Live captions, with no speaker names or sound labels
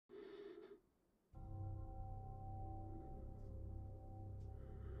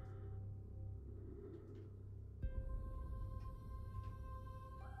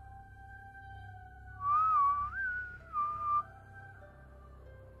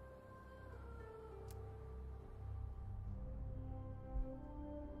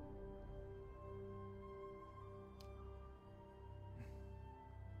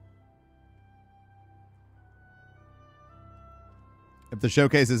If the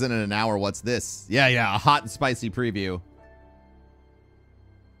showcase isn't in an hour, what's this? Yeah, a hot and spicy preview.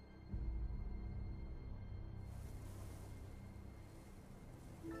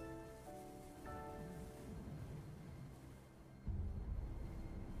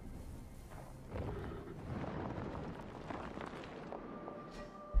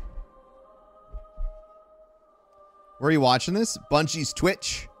 Where are you watching this? Bungie's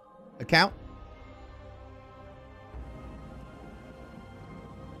Twitch account?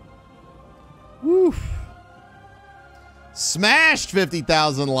 Woof. Smashed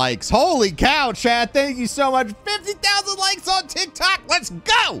 50,000 likes. Holy cow, chat. Thank you so much. 50,000 likes on TikTok. Let's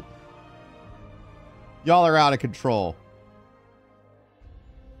go. Y'all are out of control.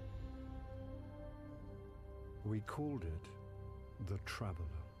 We called it the Traveler,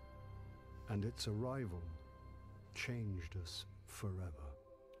 and its arrival changed us forever.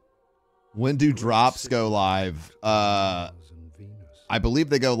 When do drops go live? I believe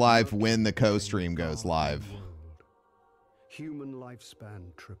they go live when the co-stream goes live. Human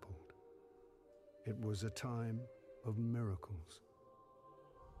lifespan tripled. It was a time of miracles.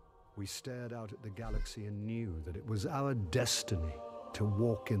 We stared out at the galaxy and knew that it was our destiny to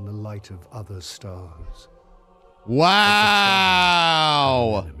walk in the light of other stars. Wow!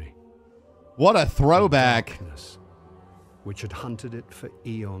 What a throwback. Which had hunted it for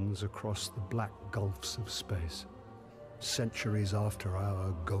eons across the black gulfs of space. Centuries after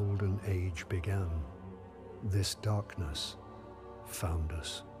our golden age began, this darkness found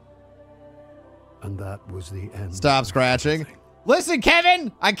us. And that was the end. Stop scratching. Listen,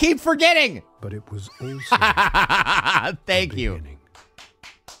 Kevin, I keep forgetting. But it was also Thank you.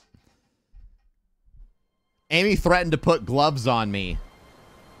 Amy threatened to put gloves on me.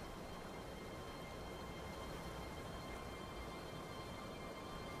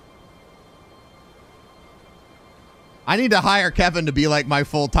 I need to hire Kevin to be like my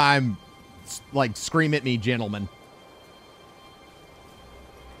full-time, like, scream at me gentleman.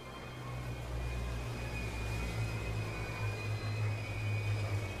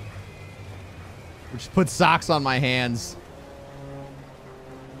 Just put socks on my hands.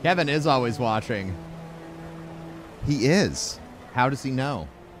 Kevin is always watching. He is. How does he know?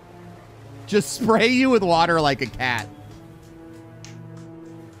 Just spray you with water like a cat.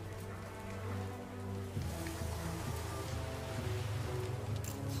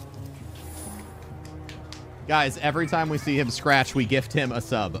 Guys, every time we see him scratch, we gift him a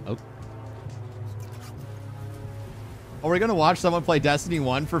sub. Oh. Are we going to watch someone play Destiny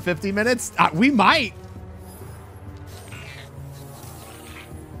 1 for 50 minutes? We might.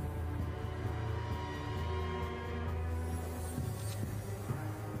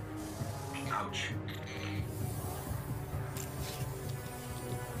 Ouch.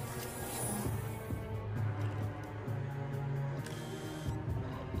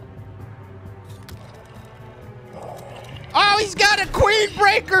 Oh, he's got a Queen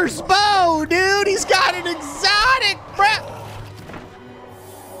Breaker's bow, dude. He's got an exotic, bro.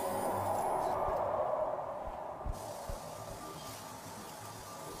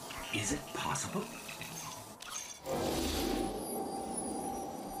 Is it possible?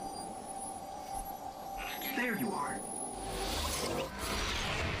 There you are.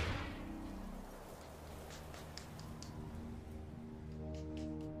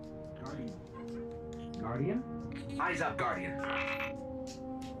 Guardian? Eyes up, Guardian.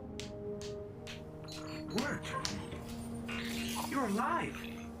 Worked. You're alive.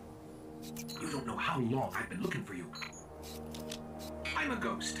 You don't know how long I've been looking for you. I'm a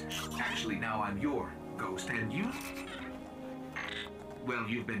ghost. Actually, now I'm your ghost. And you? Well,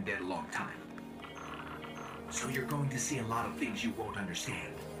 you've been dead a long time. So you're going to see a lot of things you won't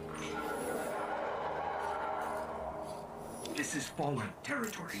understand. This is fallen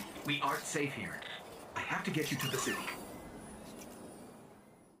territory. We aren't safe here. I have to get you to the city.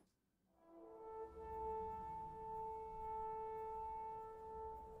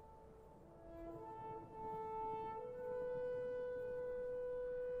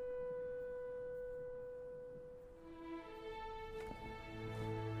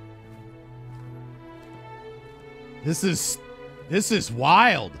 This is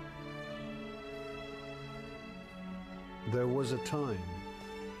wild. There was a time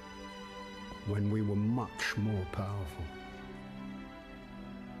when we were much more powerful.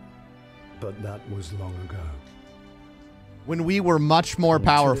 But that was long ago. When we were much more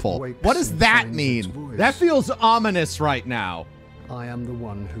powerful. What does that mean? That feels ominous right now. I am the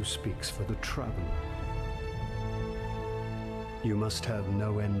one who speaks for the Traveler. You must have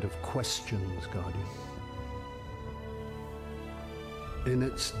no end of questions, Guardian. In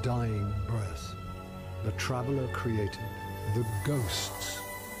its dying breath, the Traveler created The ghosts,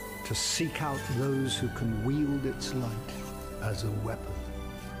 to seek out those who can wield its light as a weapon.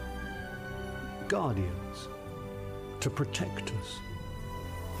 Guardians, to protect us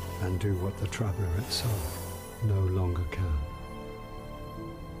and do what the Traveler itself no longer can.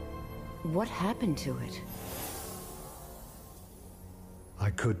 What happened to it? I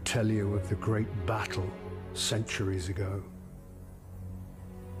could tell you of the great battle centuries ago.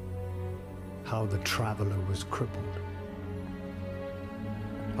 How the Traveler was crippled.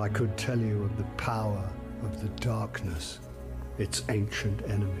 I could tell you of the power of the darkness, its ancient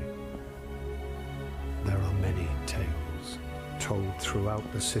enemy. There are many tales told throughout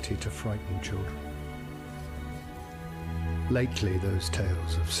the city to frighten children. Lately, those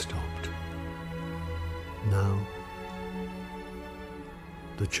tales have stopped. Now,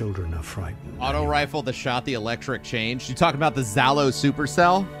 the children are frightened. Auto rifle that shot the electric change. You talking about the Zalo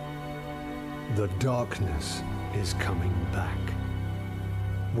supercell? The darkness is coming back.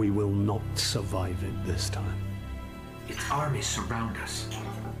 We will not survive it this time. Its armies surround us.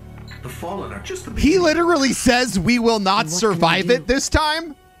 The Fallen are just the He beginning. literally says we will not survive it this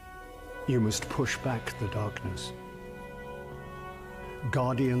time? You must push back the darkness.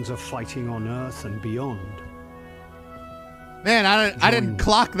 Guardians are fighting on Earth and beyond. Man, I didn't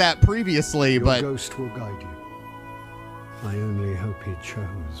clock that previously, Your but ghost will guide you. I only hope he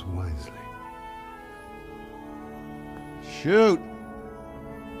chose wisely. shoot.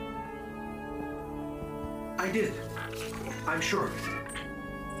 I did. I'm sure of it.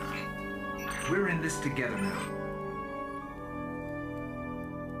 We're in this together now.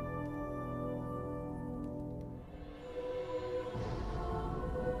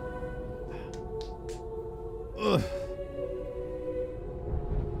 Ugh.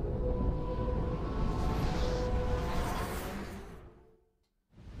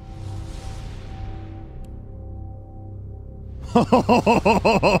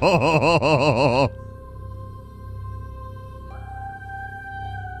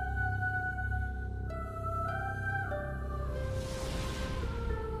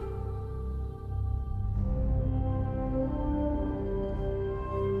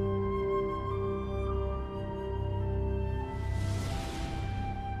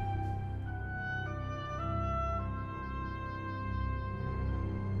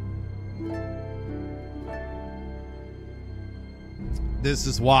 This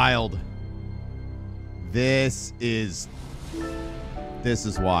is wild. This is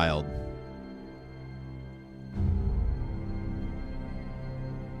wild.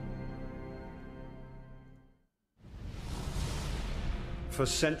 For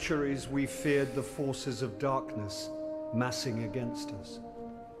centuries, we feared the forces of darkness massing against us.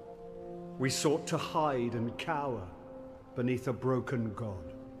 We sought to hide and cower beneath a broken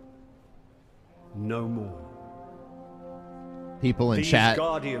god. No more. People in These chat.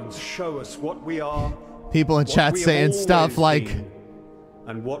 guardians show us what we are. People in what chat we have saying stuff always like, been,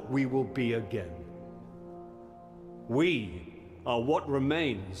 and what we will be again. We are what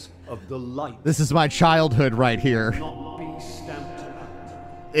remains of the light. this is my childhood right here. Not be stamped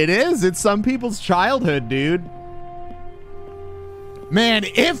out. It is. It's some people's childhood, dude. Man,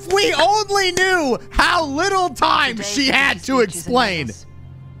 if we only knew how little time Today, she had this to speech is explain. in us.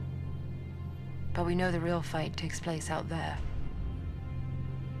 But we know the real fight takes place out there.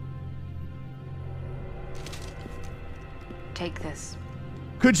 Take this.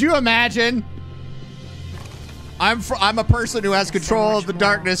 Could you imagine? I'm a person who has There's so control much of the more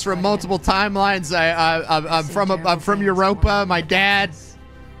darkness from right multiple timelines. I'm from Things Europa. won't My protect dad. us.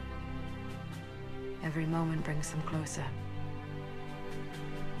 Every moment brings them closer.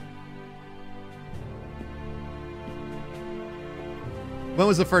 When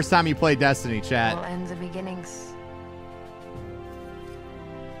was the first time you played Destiny, chat? All ends and beginnings.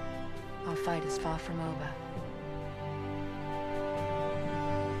 Our fight is far from over.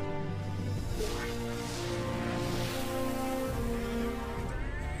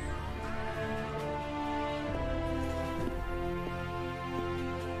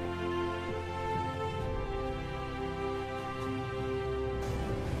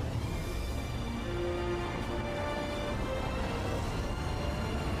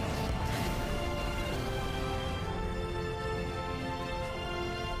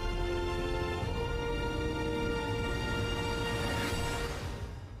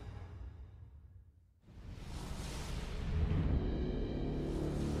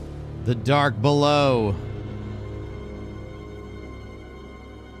 The dark below.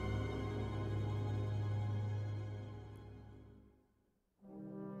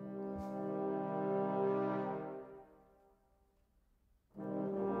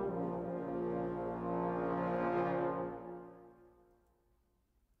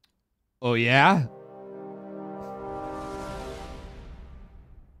 Oh, yeah?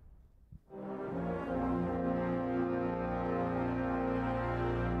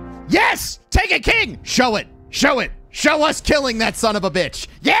 Yes! Take it, King! Show it! Show it! Show us killing that son of a bitch!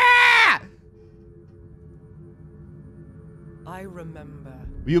 Yeah! I remember.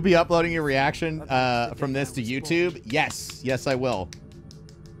 Will you be uploading your reaction from this to YouTube? Born. Yes. Yes, I will.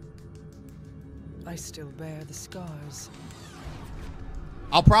 I still bear the scars.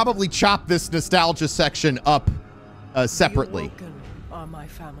 I'll probably chop this nostalgia section up separately. Are my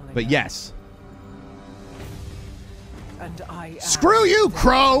family but now. Yes. And I Screw you,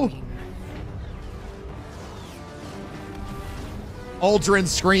 Crow! Queen. Aldrin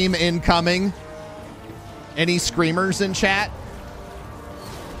scream incoming. Any screamers in chat?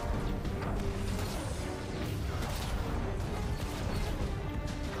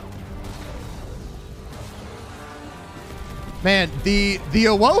 Man, the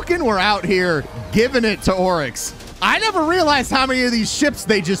Awoken were out here giving it to Oryx. I never realized how many of these ships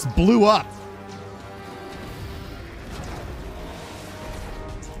they just blew up.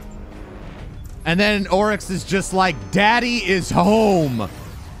 And then Oryx is just like, Daddy is home.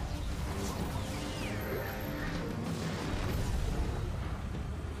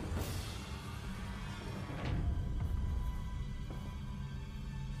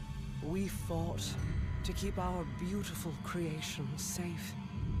 We fought to keep our beautiful creation safe.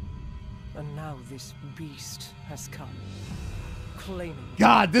 And now this beast has come, claiming...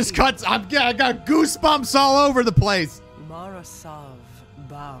 God, this cuts... I got goosebumps all over the place. Marasav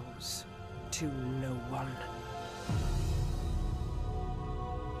bows to no one.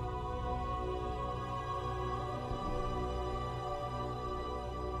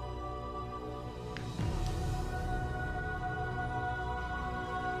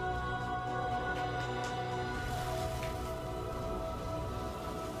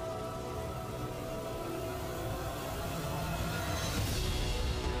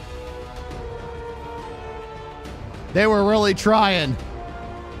 They were really trying.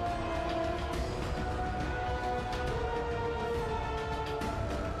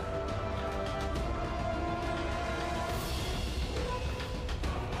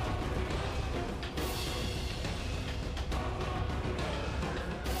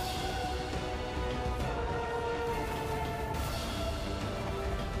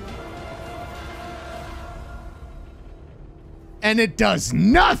 And it does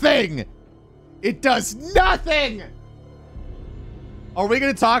nothing! It does nothing! Are we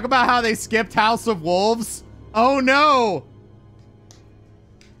going to talk about how they skipped House of Wolves? Oh no!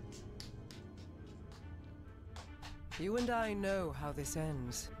 You and I know how this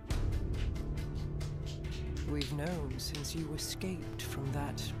ends. We've known since you escaped from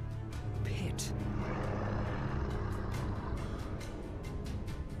that pit.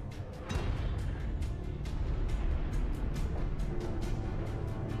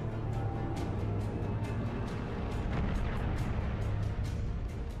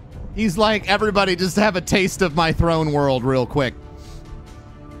 He's like, everybody just have a taste of my throne world real quick.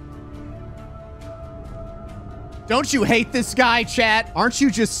 Don't you hate this guy, chat? Aren't you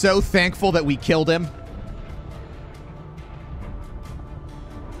just so thankful that we killed him?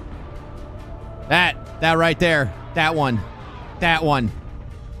 That right there. That one. That one.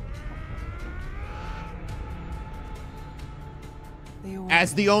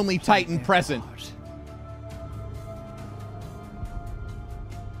 As the only Titan present.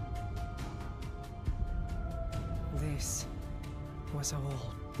 This was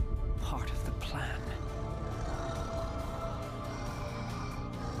all part of the plan.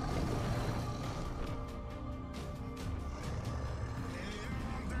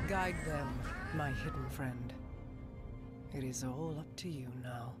 Guide them, my hidden friend. It is all up to you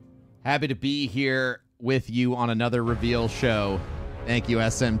now. Happy to be here with you on another reveal show. Thank you,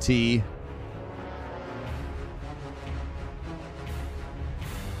 SMT.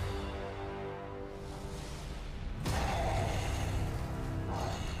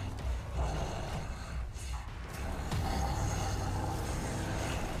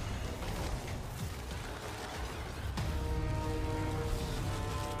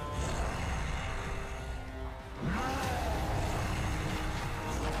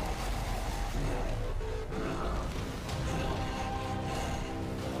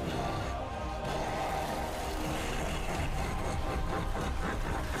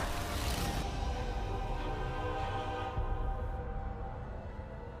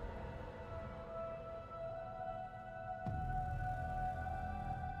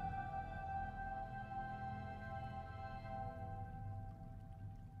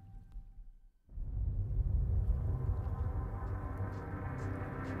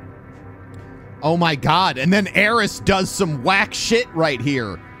 Oh my God. And then Eris does some whack shit right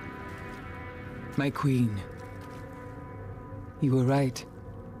here. My queen. You were right.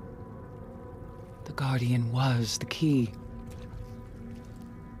 The Guardian was the key.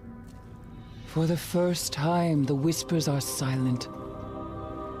 For the first time, the whispers are silent.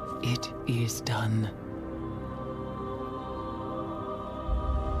 It is done.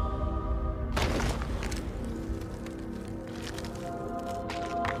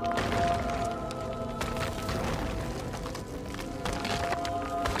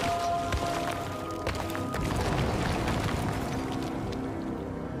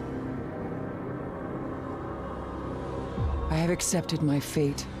 I have accepted my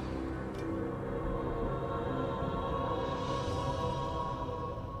fate.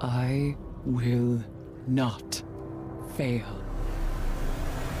 I will not fail.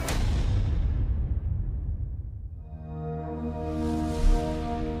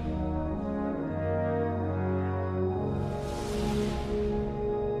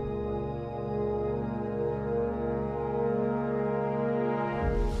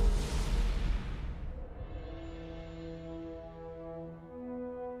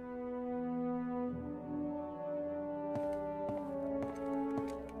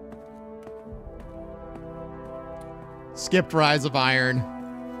 Skipped Rise of Iron.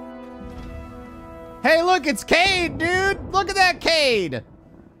 Hey, look, it's Cade, dude. Look at that Cade.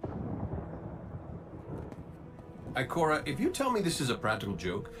 Ikora, if you tell me this is a practical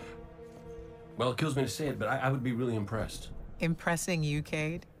joke, well, it kills me to say it, but I would be really impressed. Impressing you,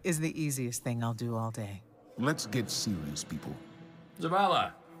 Cade, is the easiest thing I'll do all day. Let's get serious, people.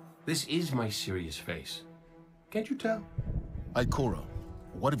 Zavala, this is my serious face. Can't you tell? Ikora,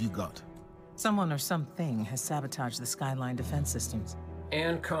 what have you got? Someone or something has sabotaged the Skyline defense systems.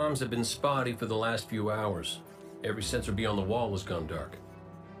 And comms have been spotty for the last few hours. Every sensor beyond the wall has gone dark.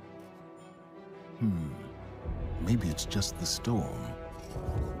 Maybe it's just the storm.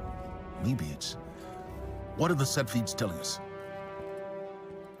 Maybe it's... What are the set feeds telling us?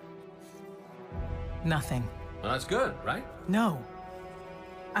 Nothing. Well, that's good, right? No.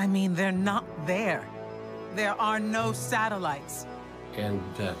 I mean, they're not there. There are no satellites. And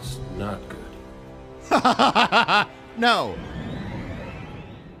that's not good. No.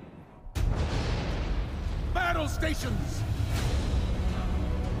 Battle stations!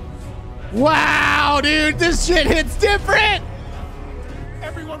 Wow, dude, this shit hits different.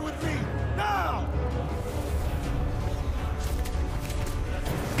 Everyone with me, now!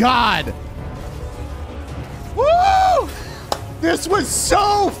 God. Woo! This was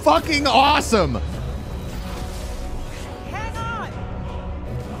so fucking awesome. Hang on!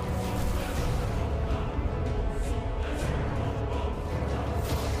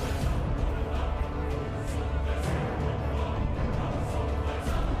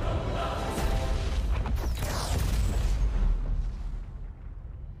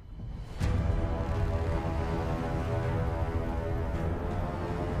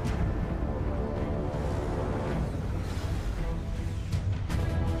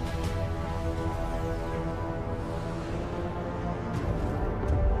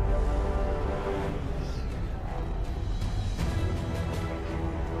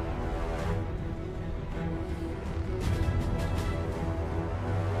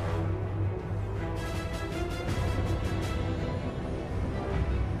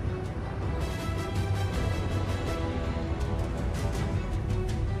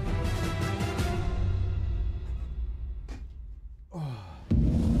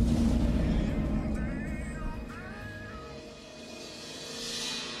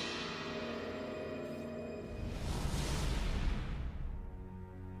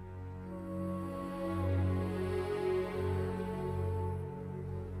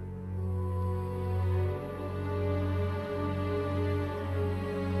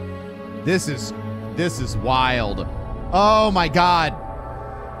 This is wild. Oh my God.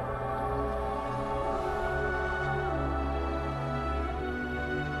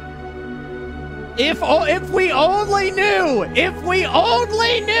 If we only knew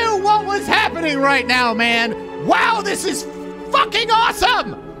what was happening right now, man. Wow, this is fucking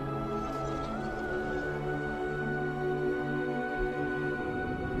awesome.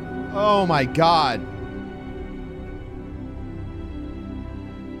 Oh my God.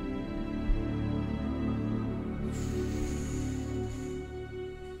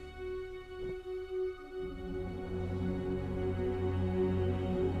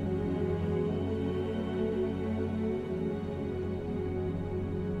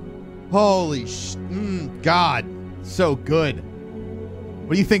 Holy God, so good.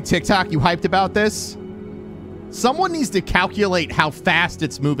 What do you think, TikTok? You hyped about this? Someone needs to calculate how fast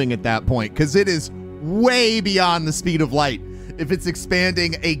it's moving at that point, because it is way beyond the speed of light if it's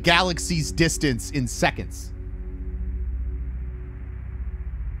expanding a galaxy's distance in seconds.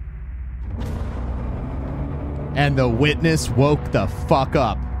 And the witness woke the fuck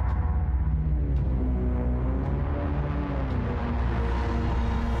up.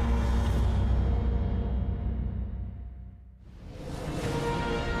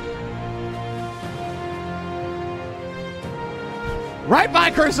 Right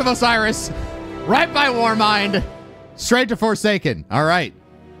by Curse of Osiris. Right by Warmind. Straight to Forsaken. All right.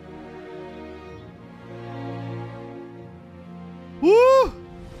 Woo!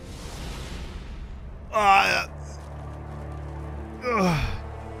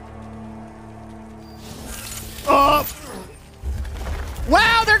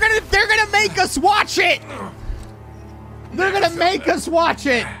 Wow, they're gonna make us watch it. They're gonna make us watch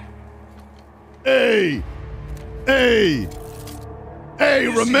it. Hey, hey, hey!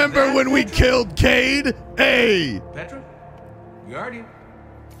 Remember when we killed Cade? Hey, Petra, Guardian.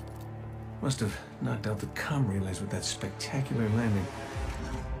 Must have knocked out the comm relays with that spectacular landing.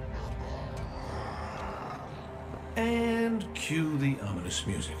 And cue the ominous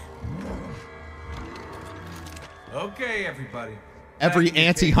music. Okay, everybody. every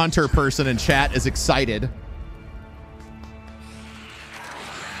anti-hunter person in chat is excited.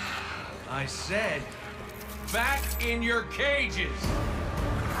 I said, back in your cages.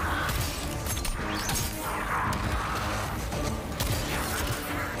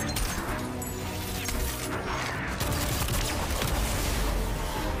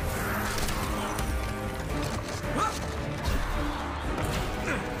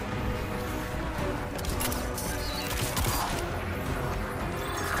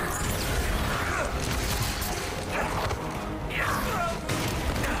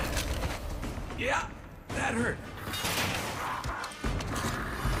 Yeah, that hurt.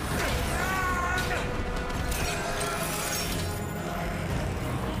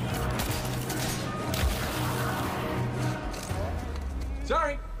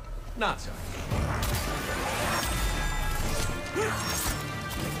 Sorry, not sorry.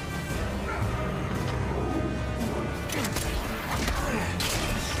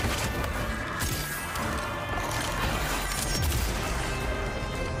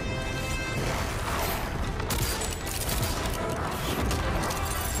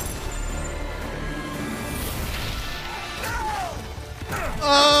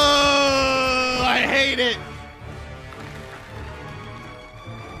 Oh, I hate it.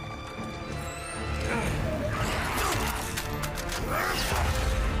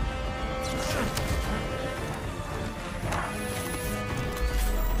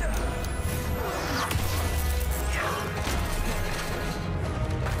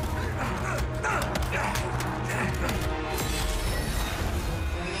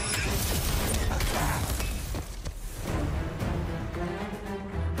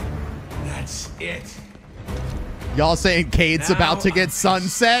 That's it. Y'all saying Cade's about to get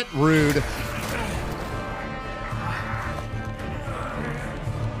sunset? Rude.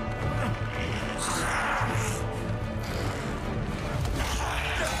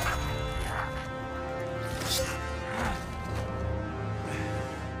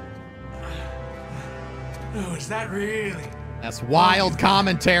 Oh, is that really? That's wild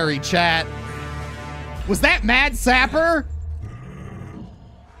commentary, chat. Was that Mad Sapper?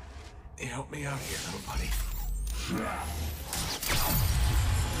 You help me out here, little buddy.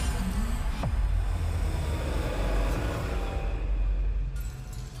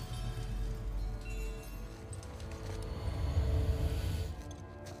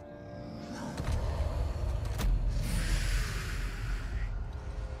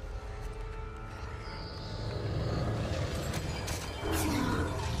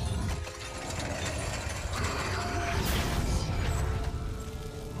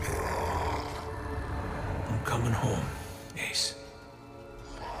 I'm coming home, Ace.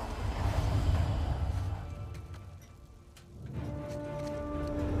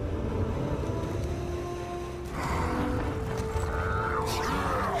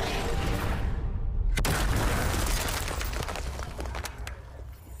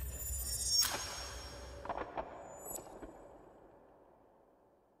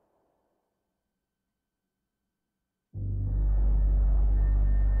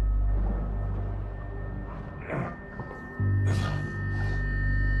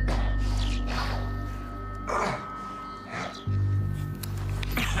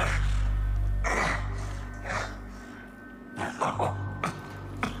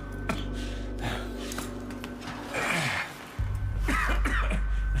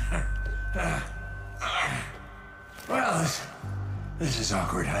 is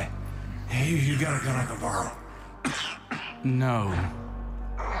awkward. You got a gun I can borrow? No.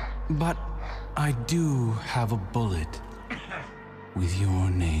 But I do have a bullet with your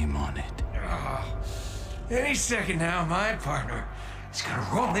name on it. Any second now, my partner is gonna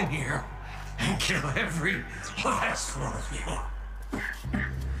roll in here and kill every last one of you.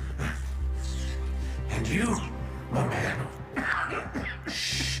 And you, my man.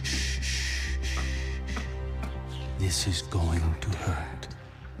 This is going to hurt.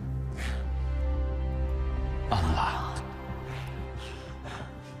 A lot.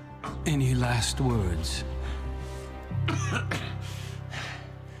 Any last words?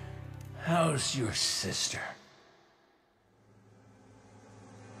 How's your sister?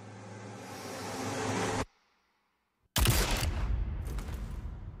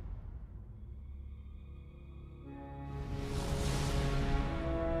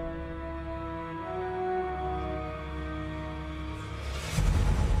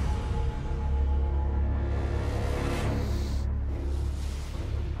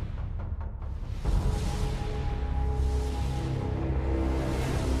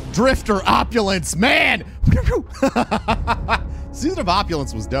 Drifter Opulence, man! Season of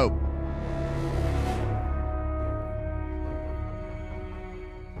Opulence was dope.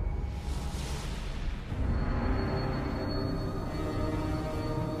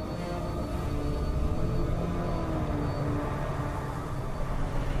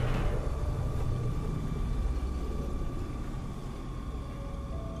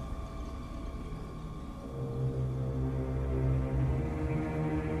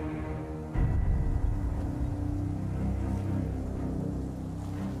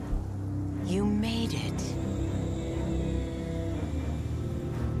 You made it.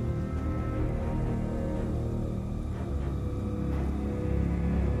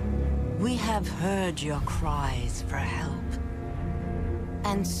 We have heard your cries for help.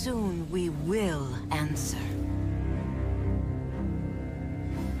 And soon we will answer.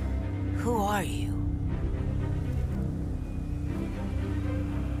 Who are you?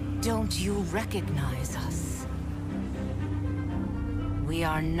 Don't you recognize us? We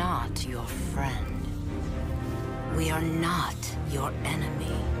are not your friend. We are not your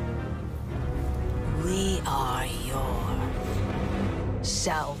enemy. We are your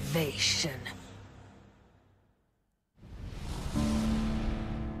salvation.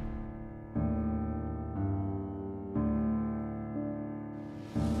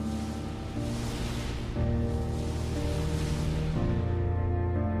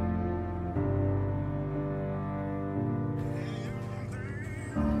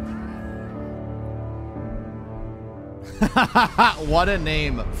 What a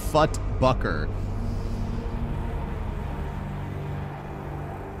name, Futbucker.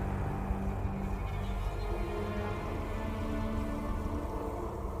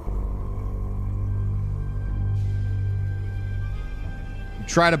 You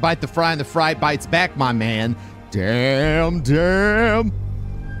try to bite the fry and the fry bites back, my man. Damn, damn.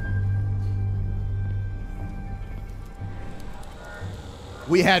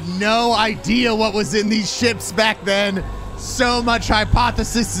 We had no idea what was in these ships back then. So much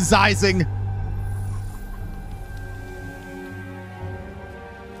hypothesizing.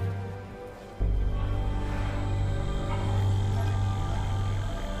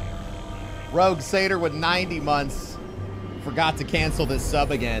 Rogue Satyr with 90 months. Forgot to cancel this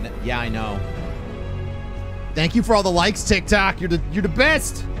sub again. Yeah, I know. Thank you for all the likes, TikTok. You're the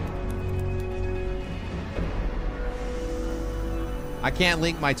best. I can't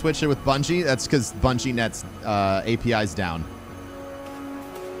link my Twitch with Bungie. That's because Bungie Net's API's down.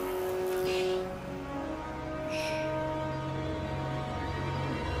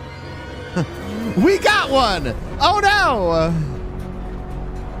 We got one! Oh no!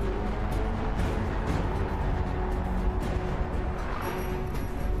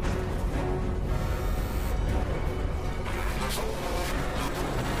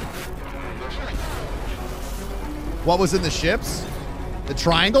 What was in the ships? The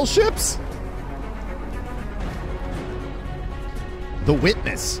triangle ships? The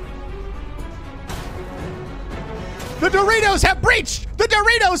Witness. The Doritos have breached! The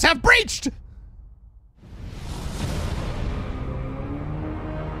Doritos have breached!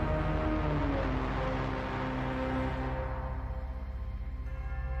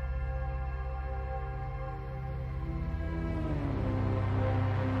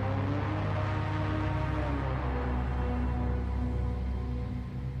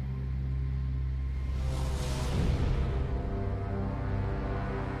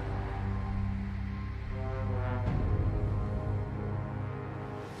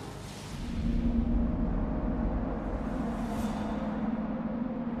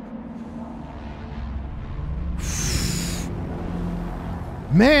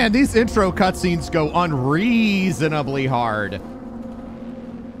 Man, these intro cutscenes go unreasonably hard.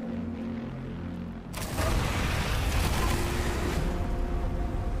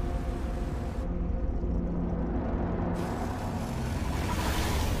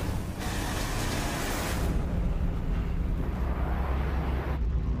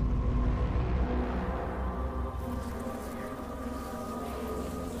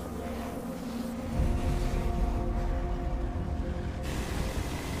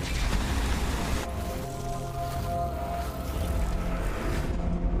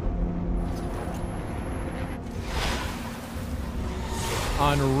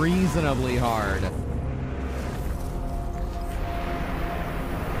 Unreasonably hard.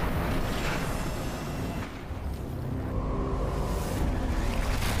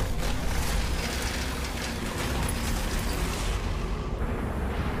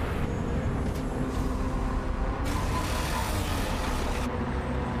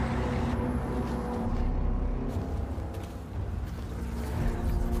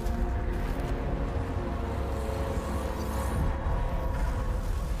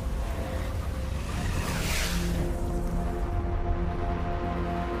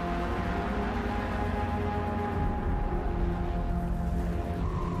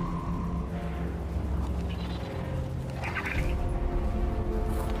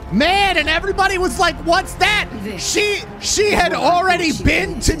 Man, and everybody was like, what's that? She had already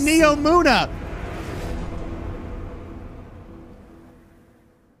been to Neomuna.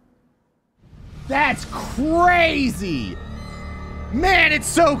 That's crazy. Man, it's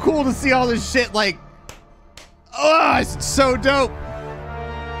so cool to see all this shit, like, oh, it's so dope.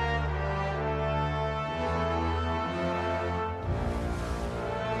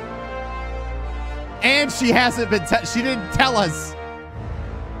 And she hasn't been, she didn't tell us.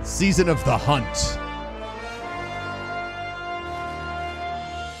 Season of the Hunt.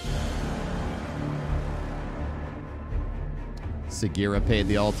 Sagira paid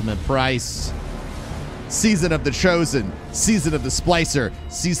the ultimate price. Season of the Chosen. Season of the Splicer.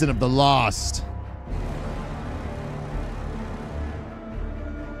 Season of the Lost.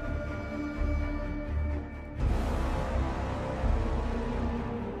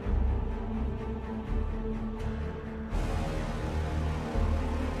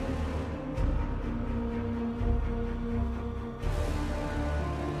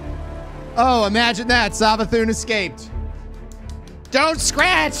 Oh, imagine that. Savathun escaped. Don't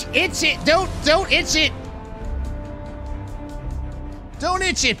scratch. Itch it. Don't itch it. Don't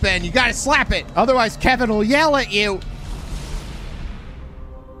itch it, Ben. You gotta slap it. Otherwise, Kevin will yell at you.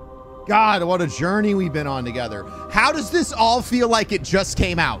 God, what a journey we've been on together. How does this all feel like it just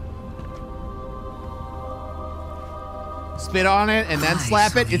came out? Spit on it and then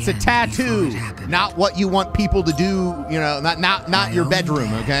slap it. It's a tattoo, not what you want people to do. You know, not your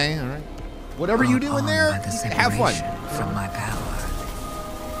bedroom. Okay, all right. Whatever you do in there, have fun. From my power.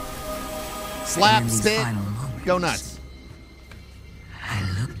 Slap, spit, go nuts. I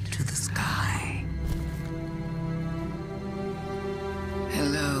look to the sky.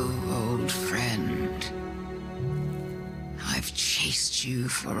 Hello, old friend. I've chased you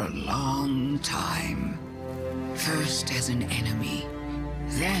for a long time. First as an enemy,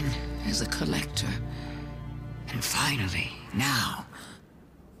 then as a collector, and finally, now,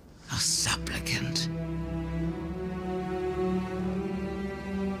 a supplicant.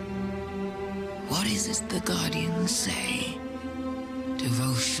 What is it the Guardians say?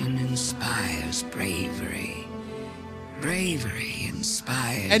 Devotion inspires bravery. Bravery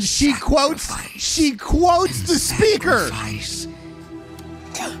inspires And she quotes the speaker. Sacrifice.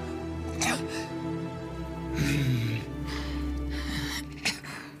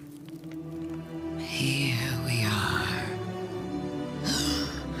 Here we are.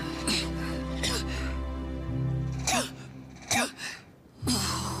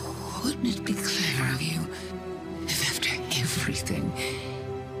 Wouldn't it be clever of you if after everything,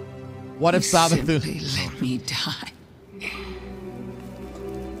 What if you Savathun? simply let me die?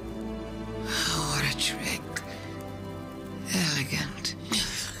 Oh, what a trick. Elegant.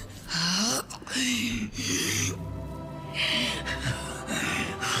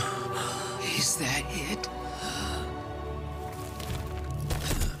 Is that it?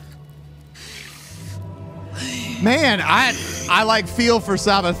 Man, I like feel for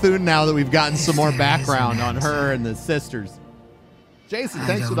Savathun now that we've gotten some more background on her and the sisters. Jason,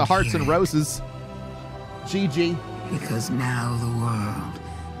 thanks for the hearts and roses. GG. Because now the world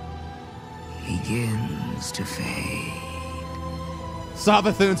begins to fade.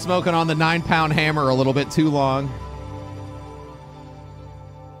 Savathun smoking on the 9-pound hammer a little bit too long.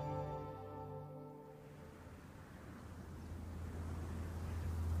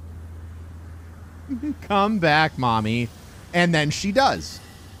 Come back, mommy. And then she does.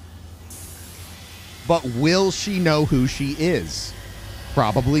 But will she know who she is?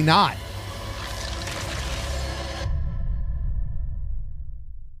 Probably not.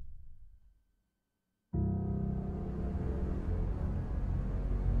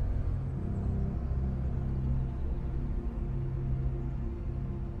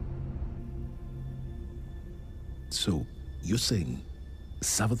 So, you're saying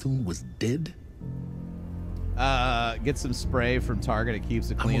Savathun was dead? Get some spray from Target. It keeps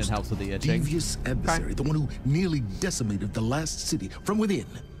it clean and helps with the itching. Devious adversary, the one who nearly decimated the last city from within,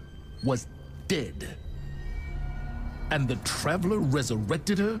 was dead. And the Traveler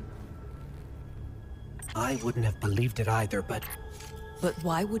resurrected her? I wouldn't have believed it either, but... But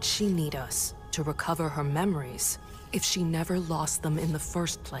why would she need us to recover her memories if she never lost them in the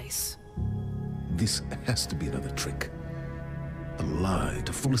first place? This has to be another trick. A lie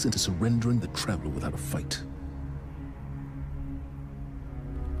to fool us into surrendering the Traveler without a fight.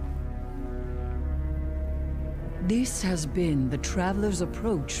 This has been the Traveler's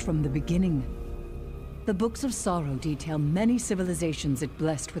approach from the beginning. The Books of Sorrow detail many civilizations it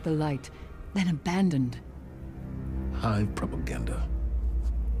blessed with the light, then abandoned. High propaganda.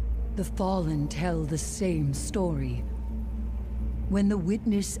 The Fallen tell the same story. When the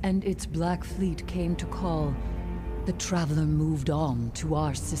Witness and its Black Fleet came to call, the Traveler moved on to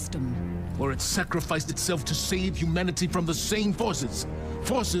our system. Or it sacrificed itself to save humanity from the same forces.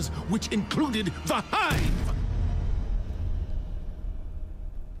 Forces which included the Hive!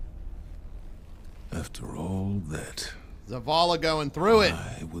 After all that... Zavala going through it.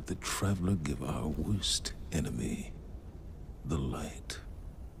 Why would the Traveler give our worst enemy the light?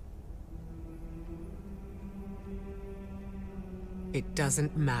 It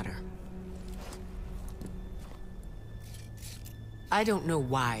doesn't matter. I don't know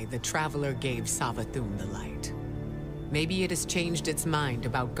why the Traveler gave Savathun the light. Maybe it has changed its mind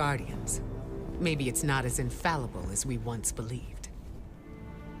about Guardians. Maybe it's not as infallible as we once believed.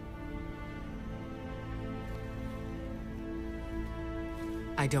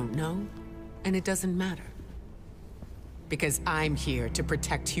 I don't know, and it doesn't matter. Because I'm here to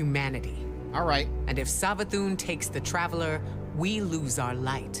protect humanity. All right. And if Savathun takes the Traveler, we lose our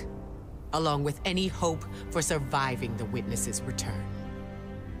light, along with any hope for surviving the Witness's return.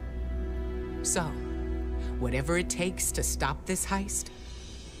 So, whatever it takes to stop this heist,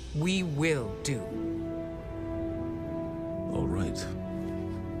 we will do. All right.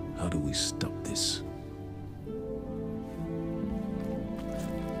 How do we stop this?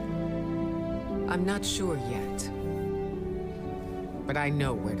 I'm not sure yet, but I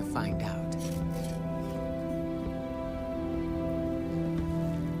know where to find out.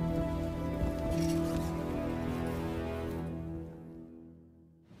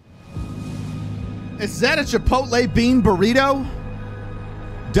 Is that a Chipotle bean burrito?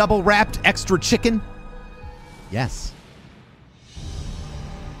 Double wrapped extra chicken? Yes.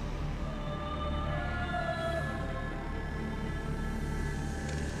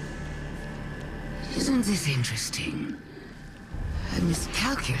 Isn't this interesting? I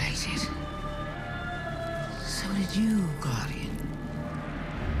miscalculated. So did you, Guardian.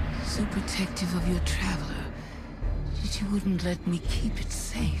 So protective of your Traveler that you wouldn't let me keep it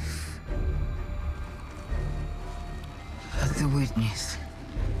safe. But the Witness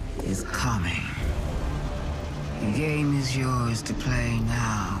is coming. The game is yours to play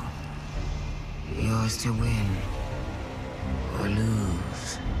now. Yours to win or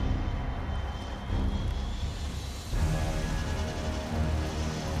lose.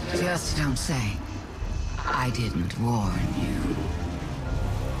 Just don't say I didn't warn you.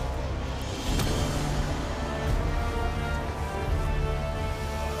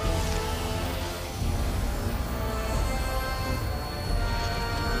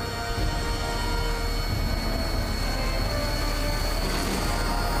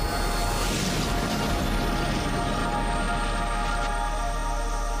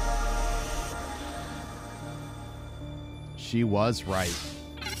 She was right.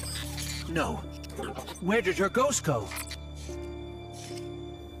 No. Where did her ghost go?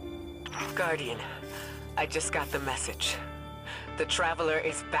 Guardian, I just got the message. The Traveler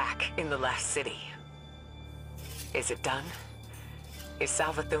is back in the last city. Is it done? Is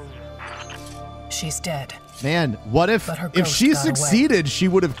Savathun... She's dead. Man, what if she succeeded, she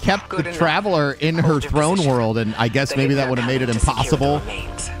would have kept the Traveler in her throne world, and I guess maybe that would have made it impossible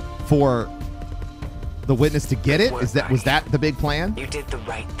for the Witness to get it? Was that the big plan? You did the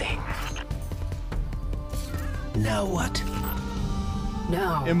right thing. Now what?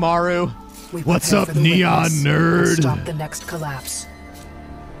 Now, Imaru, we what's prepare up, for the neon Witness and nerd? Stop the next collapse.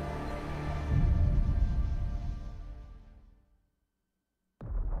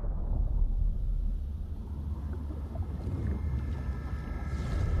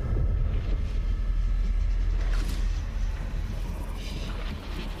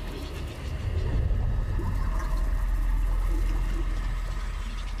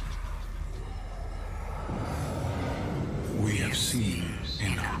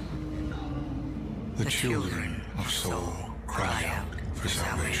 The children of Soul cry out for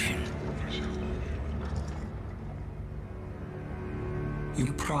salvation.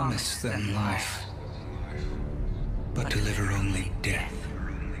 You promise them life, but deliver only death,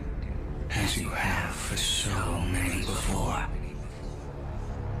 as you have for so many before.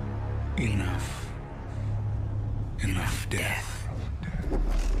 Enough. Enough death.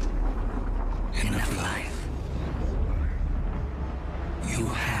 Enough life. You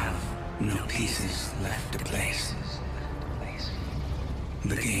have no pieces left to place.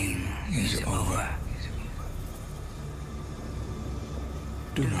 The game is over.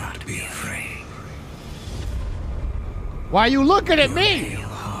 Do not be afraid. Why are you looking at me? Your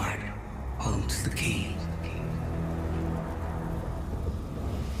heart holds the key.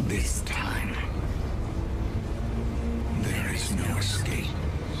 This time, there is no escape.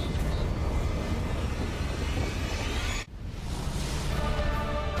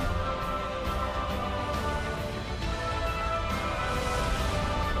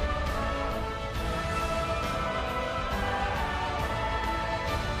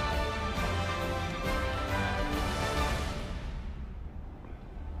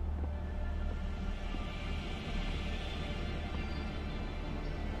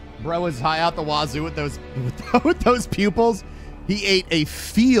 Bro is high out the wazoo with those pupils. He ate a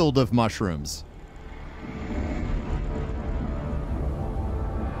field of mushrooms.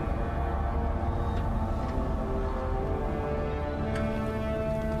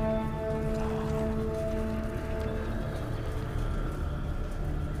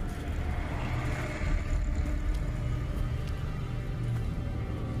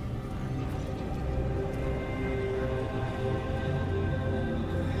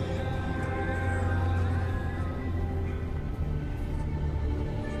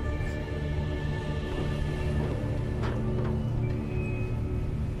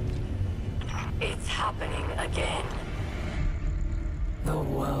 It's happening again. The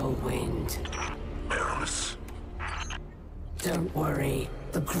whirlwind. Aramis. Don't worry.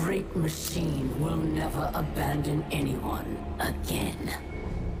 The great machine will never abandon anyone again.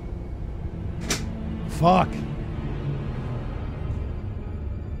 Fuck.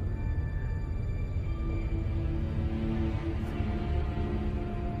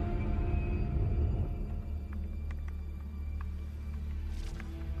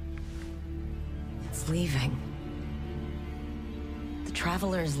 It's leaving. The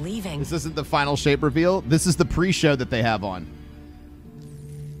Traveler is leaving. This isn't the final shape reveal. This is the pre-show that they have on.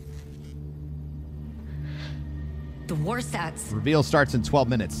 The Warsats. Reveal starts in 12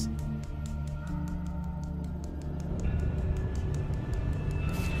 minutes.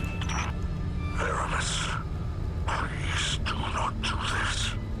 Aramis, please do not do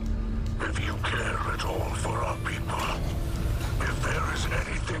this. If you care at all for our people, if there is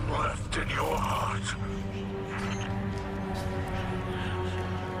anything left in your heart,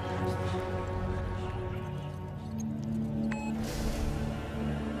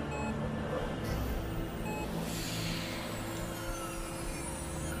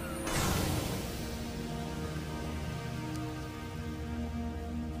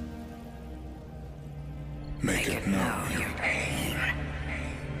 Make it known your pain.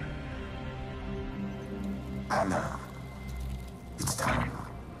 Anna, it's time.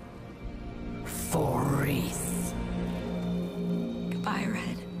 For Reese. Goodbye,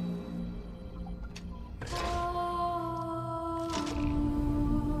 Red.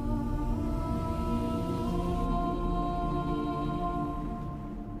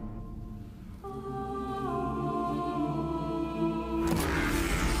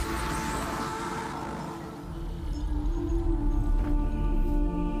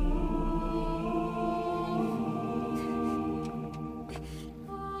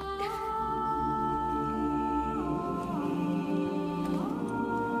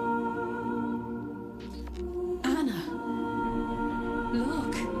 Anna,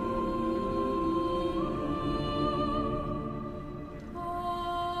 look.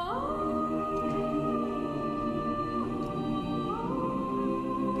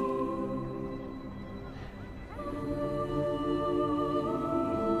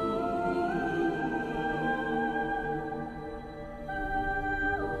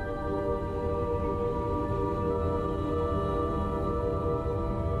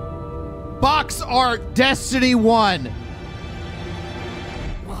 Box art Destiny 1.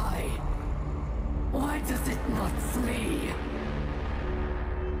 Why? Why does it not flee?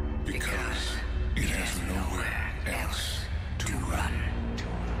 Because it has nowhere else to run.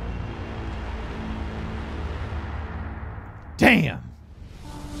 Damn.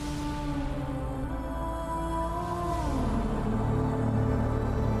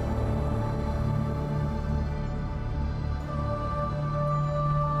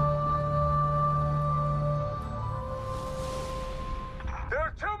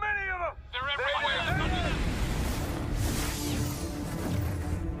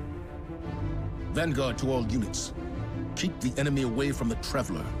 Vanguard to all units. Keep the enemy away from the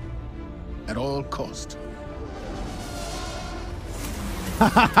Traveler. At all cost.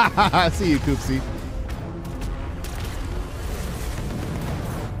 See you, Koopsie.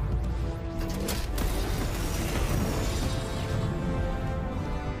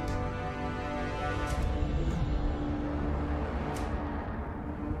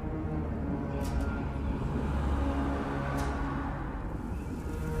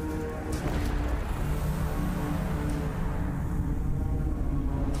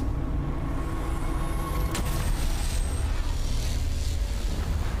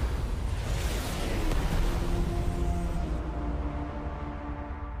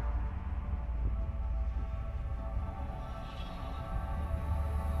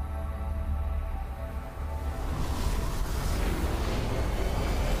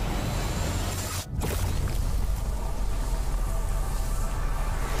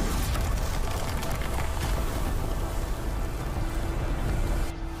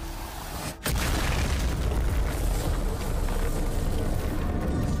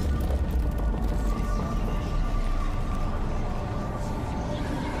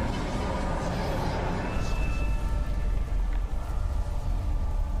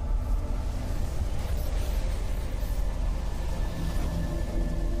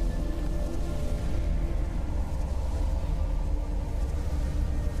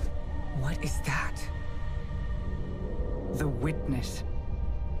 What is that? The Witness.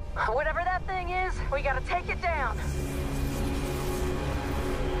 Whatever that thing is, we gotta take it down.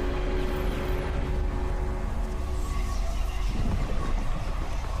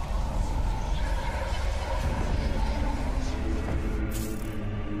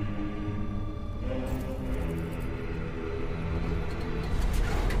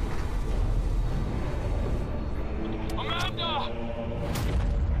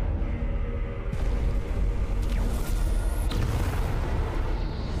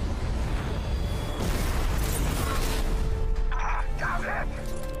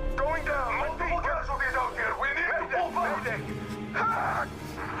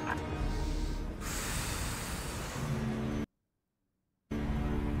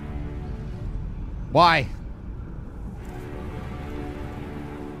 Why?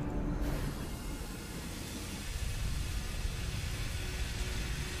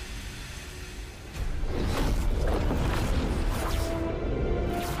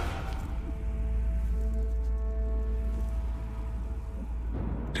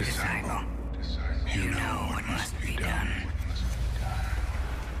 Disciple, you know what must be done.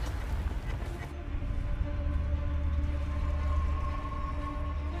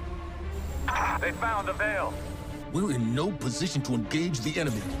 They found the veil. We're in no position to engage the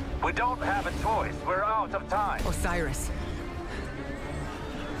enemy. We don't have a choice. We're out of time. Osiris.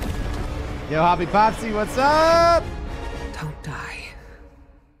 Yo, Hobby Popsy, what's up? Don't die.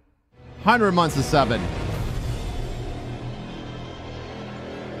 100 months of subbing.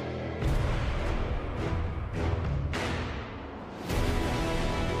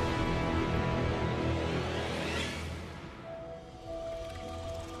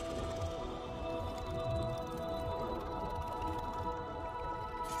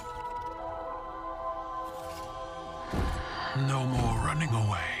 No more running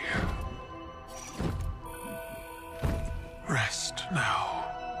away. Rest now.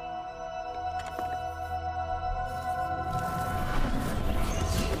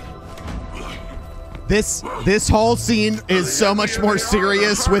 This whole scene is so much more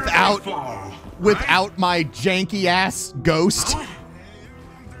serious without my janky ass ghost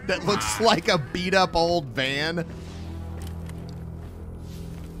that looks like a beat up old van.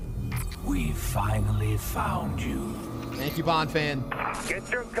 We finally found you. Thank you, Bond fan. Get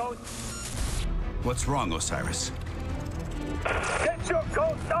your ghost. What's wrong, Osiris? Get your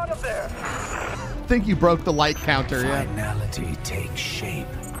ghost out of there. I think you broke the light counter, yeah. Finality takes shape.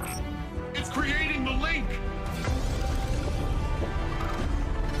 It's creating the link.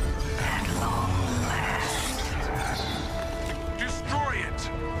 At long last. Destroy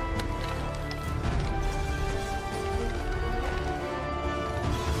it.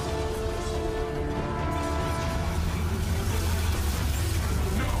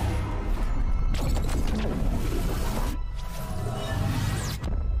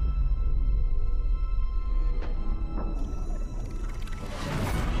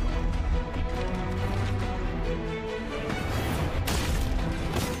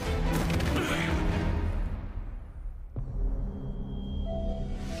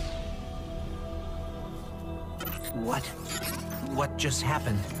 What just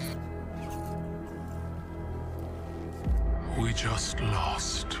happened? We just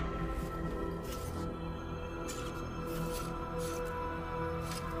lost.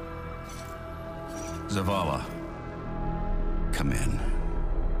 Zavala, come in.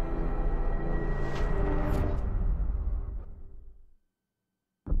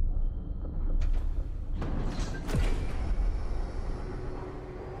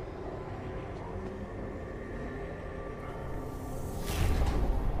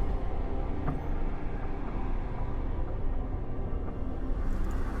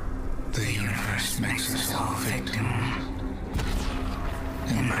 The universe makes us all victim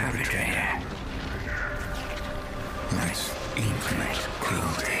and perpetrator. That's infinite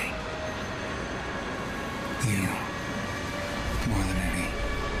cruelty. You, more than any,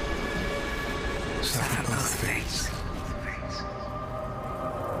 suffer both fates.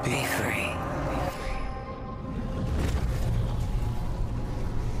 Be free.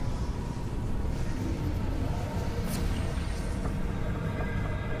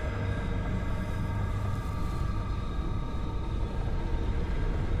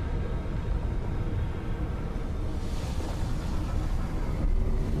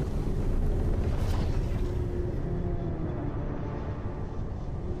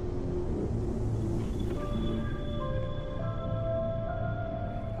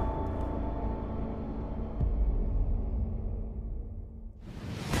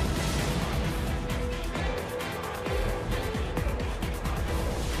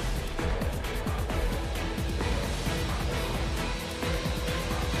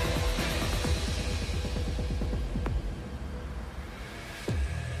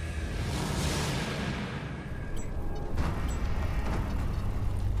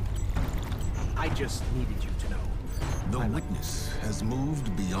 I just needed you to know. The witness has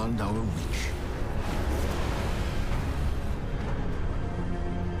moved beyond our reach.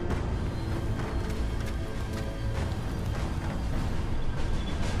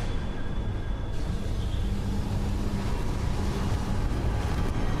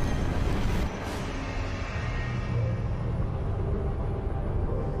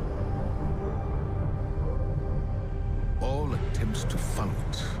 All attempts to funnel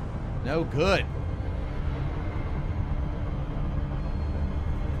it. No good.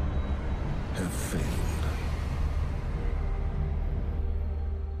 Have failed.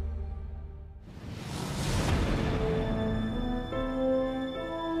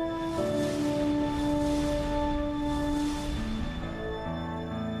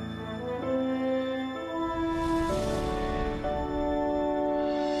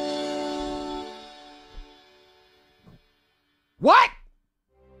 What?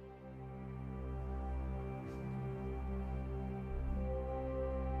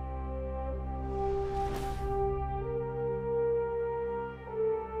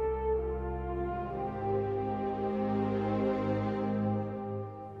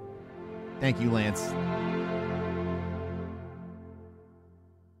 Thank you, Lance.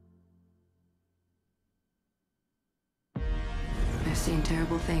 I've seen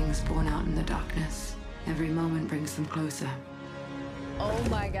terrible things born out in the darkness. Every moment brings them closer. Oh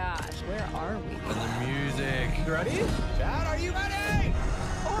my gosh, where are we? And the music. You ready? Chad, are you ready?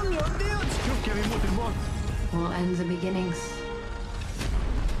 On your deals. All ends and beginnings.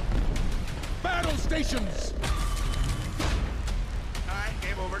 Battle stations! Alright,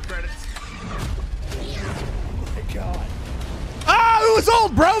 game over, credits. Oh my god. Ah, it was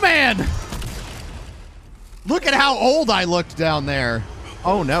old Broman! Look at how old I looked down there.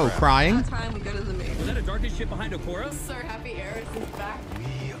 Oh no, crying? That time we go to the moon. Was that a darkest ship behind Okora? Sir Happy Eris is back.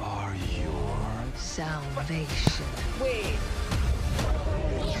 We are your salvation. Wait.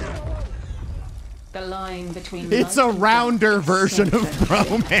 The line between It's a rounder version of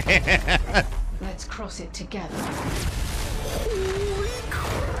Broman. Let's cross it together. Holy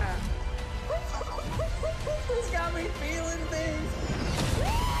crap. This got me feeling things.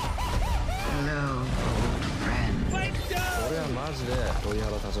 Hello, old friend.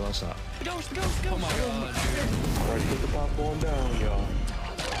 Ghost, ghost, ghost. Oh my god, dude. Alright, put the popcorn down, y'all.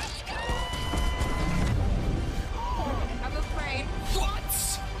 I'm afraid. What?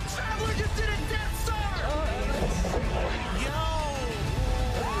 Traveler just did a Death Star!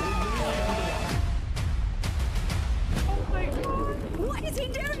 Oh my god. What is he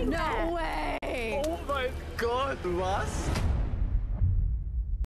doing? No way. Oh my god, was?